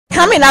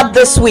Coming up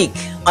this week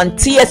on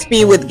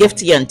TSP with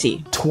Gifty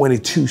Auntie.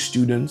 22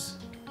 students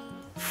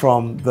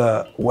from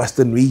the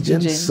Western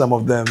region. Some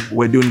of them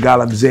were doing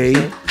Galamsey.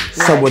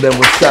 Some of them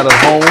were sat at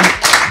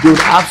home doing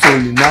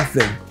absolutely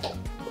nothing.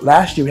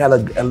 Last year we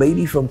had a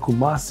lady from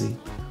Kumasi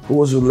who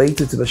was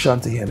related to the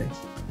Shantihene,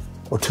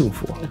 or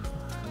Tumfo,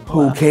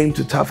 who came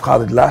to Taft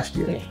College last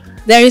year.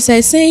 There is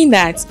a saying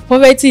that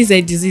poverty is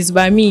a disease,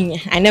 but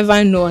me, I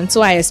never know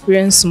until I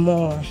experience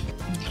more.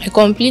 I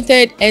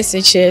completed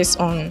SHS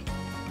on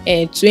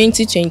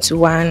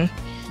 2021,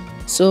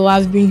 so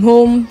I've been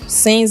home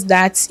since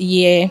that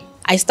year.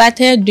 I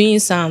started doing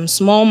some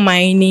small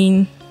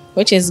mining,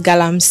 which is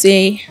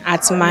Galamsey,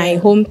 at my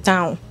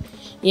hometown.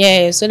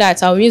 Yeah, so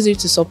that I'll use it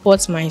to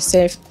support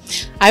myself.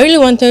 I really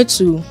wanted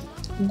to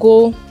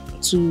go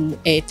to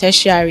a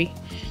tertiary,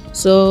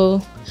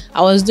 so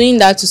I was doing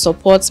that to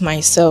support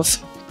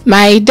myself.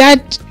 My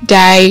dad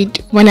died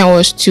when I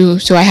was 2,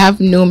 so I have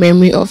no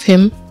memory of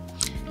him.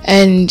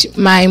 And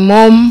my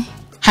mom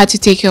had to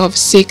take care of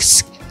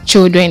 6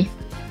 children.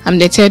 I'm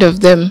the third of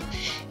them.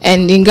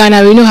 And in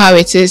Ghana, we know how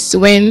it is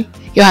when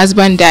your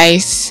husband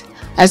dies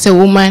as a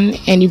woman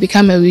and you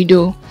become a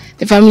widow.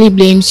 The family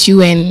blames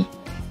you and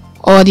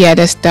all the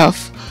other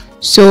stuff.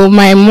 So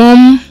my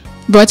mom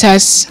brought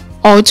us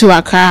all to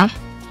Accra,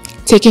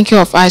 taking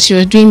care of us. She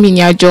was doing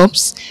menial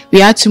jobs.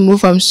 We had to move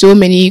from so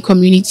many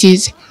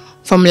communities,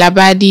 from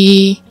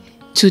Labadi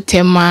to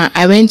Tema.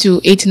 I went to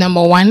 8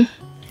 number 1.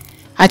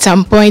 At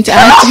some point, come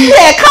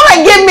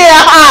and give me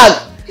a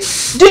hug.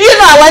 Did you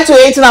know I went to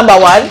 8 number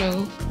 1? No.